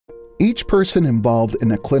Each person involved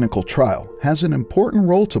in a clinical trial has an important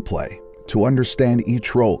role to play. To understand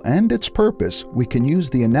each role and its purpose, we can use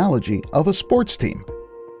the analogy of a sports team.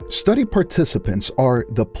 Study participants are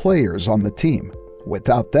the players on the team.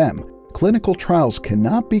 Without them, clinical trials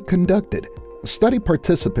cannot be conducted. Study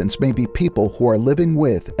participants may be people who are living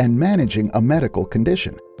with and managing a medical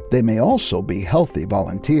condition. They may also be healthy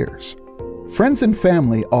volunteers. Friends and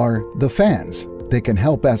family are the fans. They can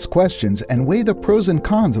help ask questions and weigh the pros and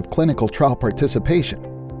cons of clinical trial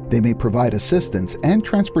participation. They may provide assistance and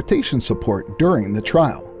transportation support during the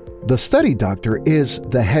trial. The study doctor is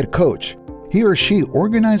the head coach. He or she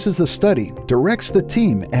organizes the study, directs the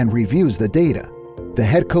team, and reviews the data. The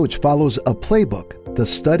head coach follows a playbook, the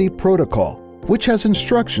study protocol, which has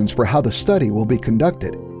instructions for how the study will be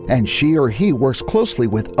conducted, and she or he works closely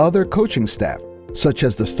with other coaching staff, such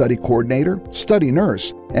as the study coordinator, study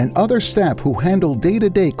nurse, and other staff who handle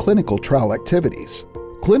day-to-day clinical trial activities.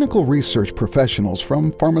 Clinical research professionals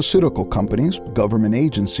from pharmaceutical companies, government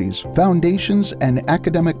agencies, foundations, and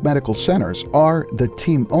academic medical centers are the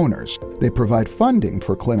team owners. They provide funding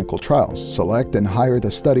for clinical trials, select and hire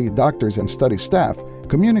the study doctors and study staff,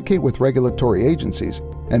 communicate with regulatory agencies,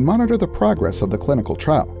 and monitor the progress of the clinical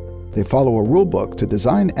trial. They follow a rulebook to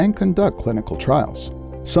design and conduct clinical trials.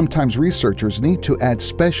 Sometimes researchers need to add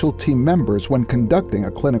special team members when conducting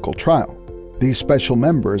a clinical trial. These special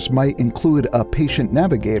members might include a patient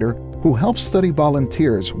navigator who helps study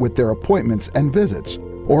volunteers with their appointments and visits,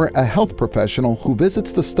 or a health professional who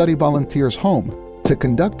visits the study volunteer's home to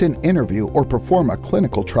conduct an interview or perform a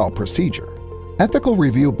clinical trial procedure. Ethical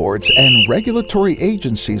review boards and regulatory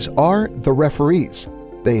agencies are the referees.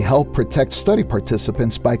 They help protect study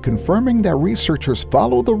participants by confirming that researchers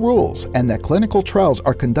follow the rules and that clinical trials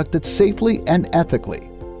are conducted safely and ethically.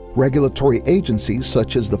 Regulatory agencies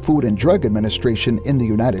such as the Food and Drug Administration in the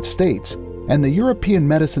United States and the European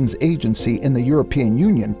Medicines Agency in the European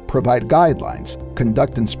Union provide guidelines,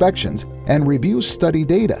 conduct inspections, and review study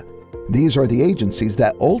data. These are the agencies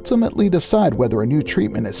that ultimately decide whether a new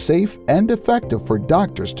treatment is safe and effective for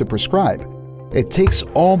doctors to prescribe. It takes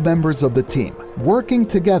all members of the team working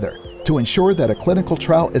together to ensure that a clinical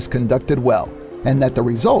trial is conducted well and that the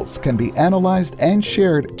results can be analyzed and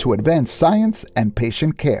shared to advance science and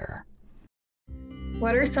patient care.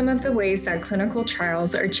 What are some of the ways that clinical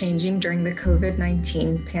trials are changing during the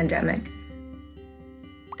COVID-19 pandemic?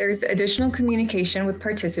 There's additional communication with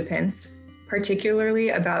participants,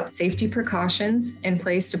 particularly about safety precautions in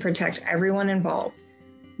place to protect everyone involved.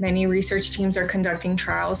 Many research teams are conducting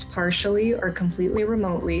trials partially or completely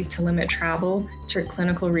remotely to limit travel to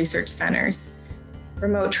clinical research centers.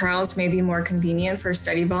 Remote trials may be more convenient for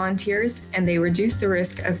study volunteers, and they reduce the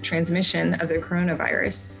risk of transmission of the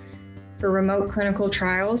coronavirus. For remote clinical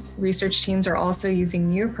trials, research teams are also using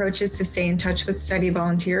new approaches to stay in touch with study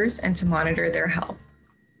volunteers and to monitor their health.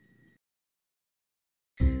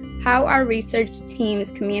 How are research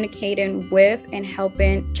teams communicating with and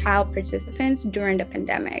helping trial participants during the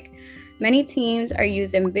pandemic? Many teams are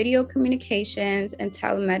using video communications and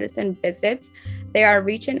telemedicine visits. They are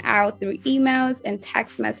reaching out through emails and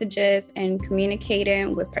text messages and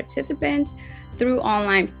communicating with participants through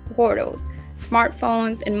online portals.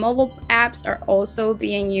 Smartphones and mobile apps are also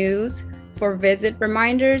being used for visit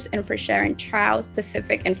reminders and for sharing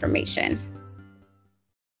trial-specific information.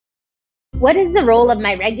 What is the role of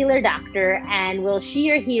my regular doctor, and will she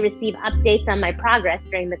or he receive updates on my progress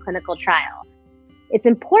during the clinical trial? It's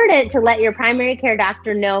important to let your primary care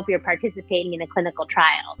doctor know if you're participating in a clinical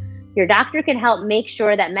trial. Your doctor can help make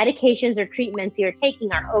sure that medications or treatments you're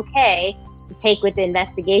taking are okay to take with the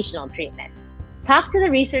investigational treatment. Talk to the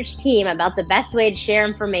research team about the best way to share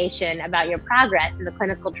information about your progress in the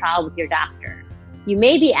clinical trial with your doctor. You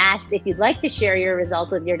may be asked if you'd like to share your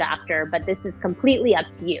results with your doctor, but this is completely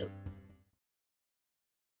up to you.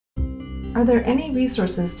 Are there any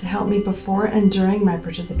resources to help me before and during my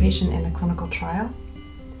participation in a clinical trial?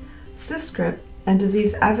 CISCRP and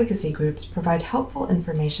disease advocacy groups provide helpful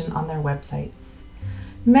information on their websites.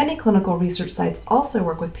 Many clinical research sites also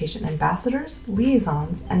work with patient ambassadors,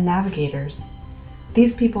 liaisons, and navigators.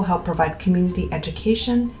 These people help provide community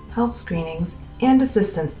education, health screenings, and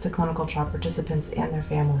assistance to clinical trial participants and their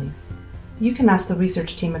families. You can ask the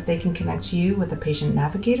research team if they can connect you with a patient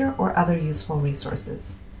navigator or other useful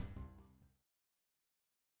resources.